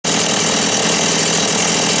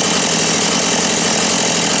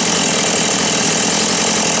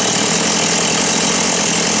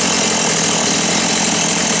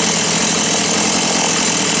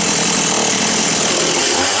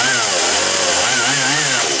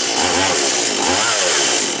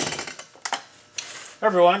Hi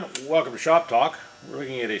everyone, welcome to Shop Talk. We're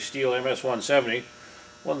looking at a Stihl MS 170,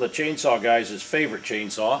 one of the chainsaw guys' favorite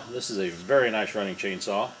chainsaw. This is a very nice running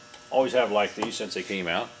chainsaw. Always have liked these since they came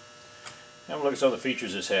out. Have a look at some of the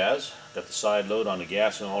features this has. Got the side load on the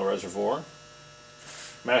gas and oil reservoir.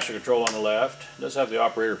 Master control on the left. It does have the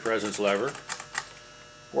operator presence lever.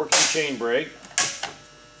 Working chain brake.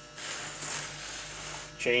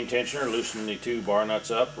 Chain tensioner, loosening the two bar nuts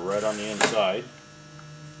up right on the inside.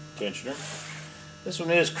 Tensioner. This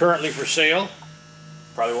one is currently for sale.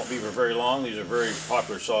 Probably won't be for very long. These are very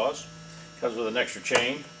popular saws. Comes with an extra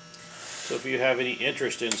chain. So if you have any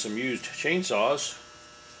interest in some used chainsaws,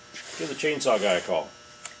 give the chainsaw guy a call.